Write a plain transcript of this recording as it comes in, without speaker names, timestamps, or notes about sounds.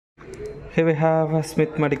Here we have a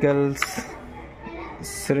Smith Medical's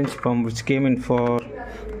syringe pump which came in for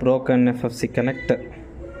broken FFC connector.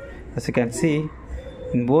 As you can see,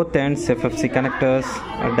 in both ends FFC connectors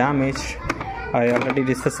are damaged. I already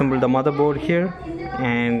disassembled the motherboard here,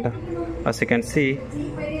 and as you can see,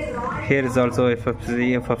 here is also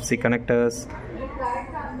FFC connectors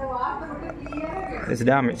is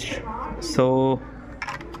damaged. So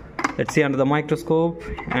let's see under the microscope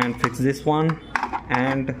and fix this one.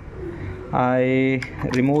 And I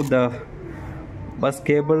removed the bus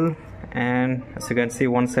cable, and as you can see,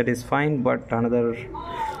 one side is fine but another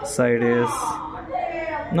side is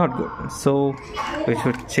not good, so we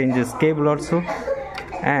should change this cable also.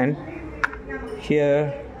 And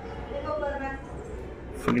here,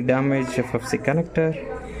 fully damaged FFC connector.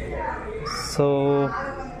 So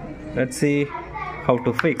let's see how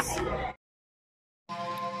to fix.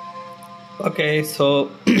 Okay,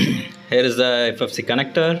 so here is the FFC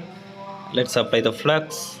connector. Let's apply the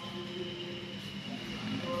flux.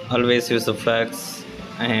 Always use the flux,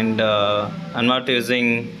 and I'm not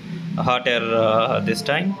using hot air this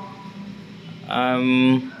time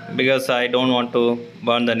because I don't want to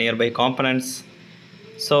burn the nearby components.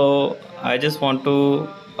 So I just want to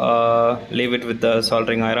leave it with the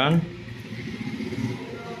soldering iron,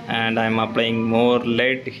 and I'm applying more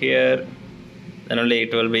lead here. Then only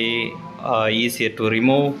it will be easier to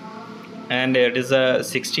remove. And it is a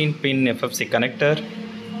 16-pin FFC connector,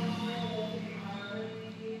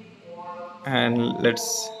 and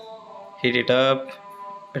let's heat it up.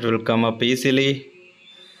 It will come up easily.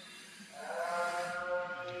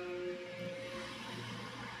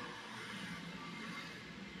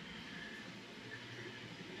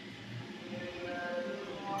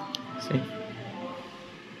 See,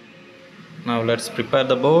 now let's prepare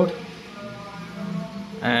the board,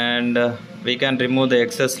 and we can remove the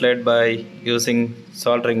excess lead by using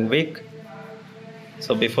soldering wick.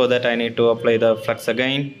 So before that, I need to apply the flux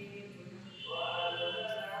again.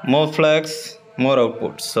 More flux, more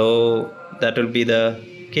output, so that will be the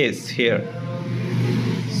case here.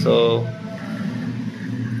 So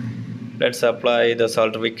let's apply the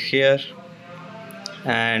solder wick here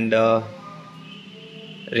and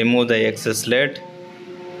remove the excess lead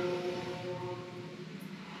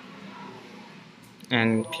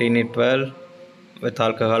and clean it well with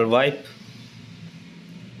alcohol wipe.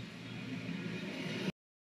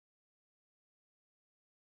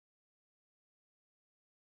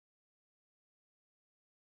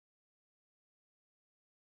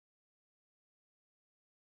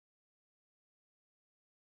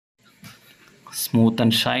 Smooth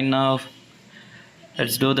and shine now.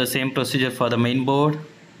 Let's do the same procedure for the main board,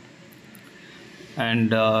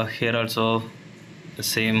 and here also the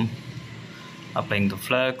same, applying the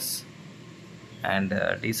flux and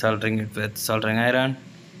desoldering it with soldering iron,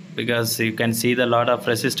 because you can see the lot of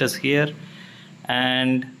resistors here,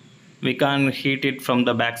 and we can't heat it from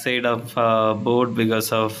the back side of board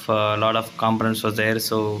because of a lot of components was there.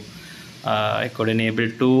 So I couldn't able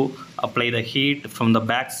to apply the heat from the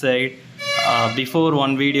back side. Before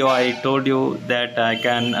one video I told you that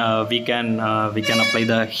we can apply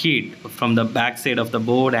the heat from the back side of the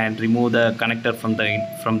board and remove the connector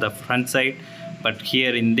from the front side, but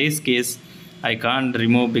here in this case I can't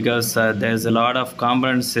remove because there's a lot of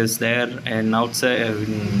components is there and outside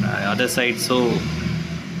other side. So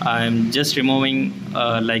I'm just removing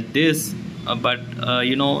like this, but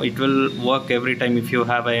you know, it will work every time if you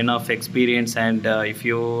have enough experience, and if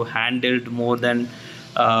you handled more than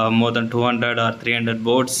 200 or 300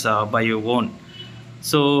 boards by your own.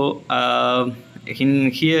 So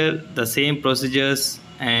in here the same procedures,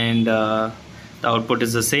 and the output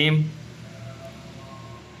is the same.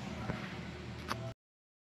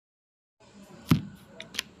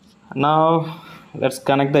 Now let's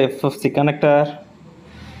connect the FFC connector.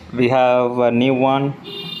 We have a new one,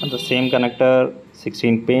 the same connector,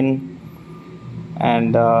 16 pin,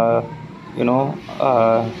 and you know,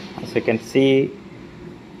 as you can see,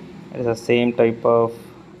 it is the same type of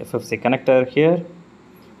FFC connector here.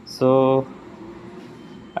 So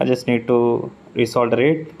I just need to resolder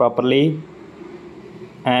it properly,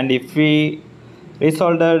 and if we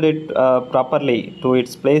resoldered it properly to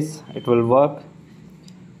its place, it will work.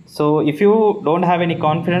 So if you don't have any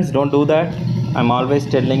confidence, don't do that. I'm always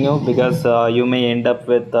telling you, because you may end up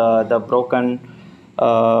with the broken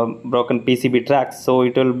PCB tracks. So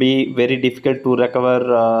it will be very difficult to recover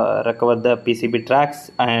the PCB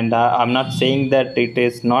tracks, and I'm not saying that it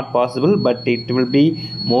is not possible, but it will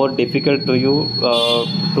be more difficult to you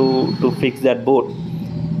to fix that board.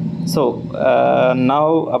 So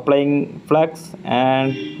now applying flux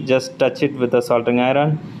and just touch it with the soldering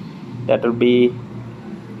iron. That will be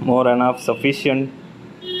more enough sufficient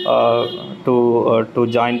to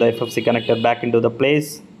join the FFC connector back into the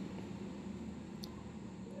place.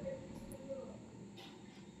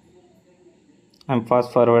 I'm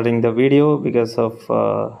fast forwarding the video because of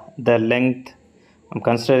the length. I'm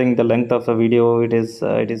considering the length of the video. It is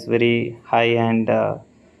very high, and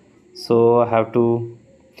so I have to.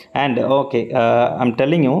 And okay, I'm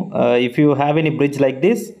telling you, if you have any bridge like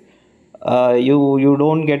this, you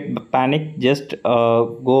don't get panic. Just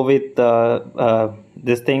go with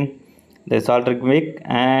this thing, the soldering wick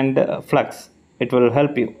and flux. It will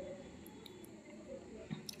help you.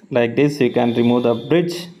 Like this, you can remove the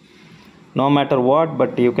bridge no matter what,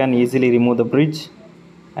 but you can easily remove the bridge,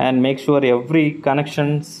 and make sure every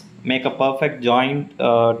connections make a perfect joint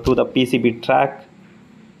to the PCB track.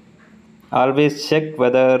 Always check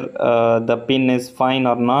whether the pin is fine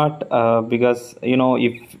or not, because you know,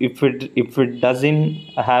 if it doesn't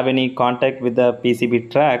have any contact with the PCB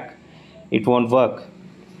track, it won't work.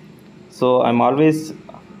 So I'm always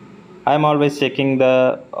checking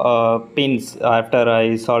the pins after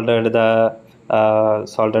I soldered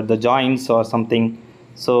the joints or something.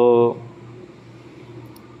 So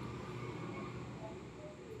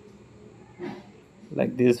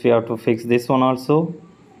like this, we have to fix this one also.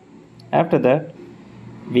 After that,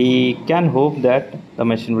 we can hope that the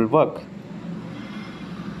machine will work.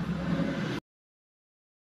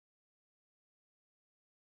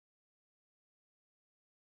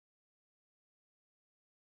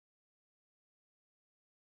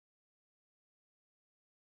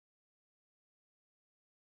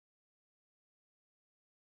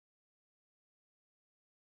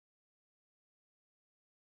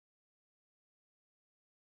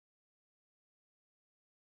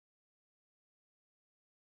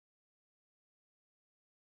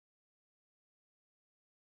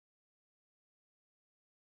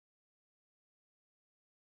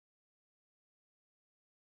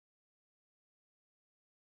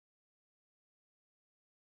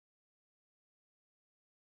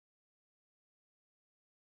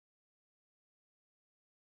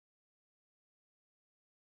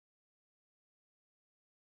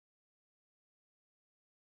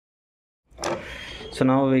 So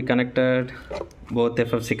now we connected both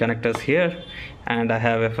FFC connectors here, and I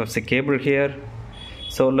have FFC cable here.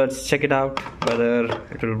 So let's check it out whether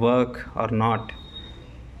it will work or not.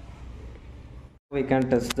 We can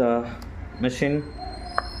test the machine.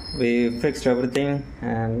 We fixed everything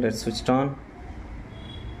and let's switch it on.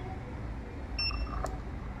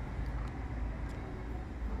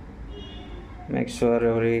 Make sure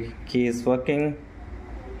every key is working,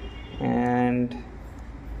 and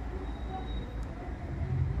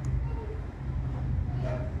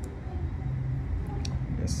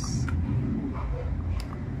yes,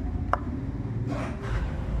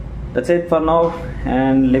 that's it for now.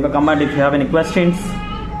 And leave a comment if you have any questions,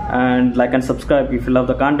 and like and subscribe if you love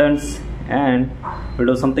the contents, and we'll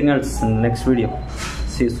do something else in the next video.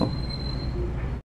 See you soon.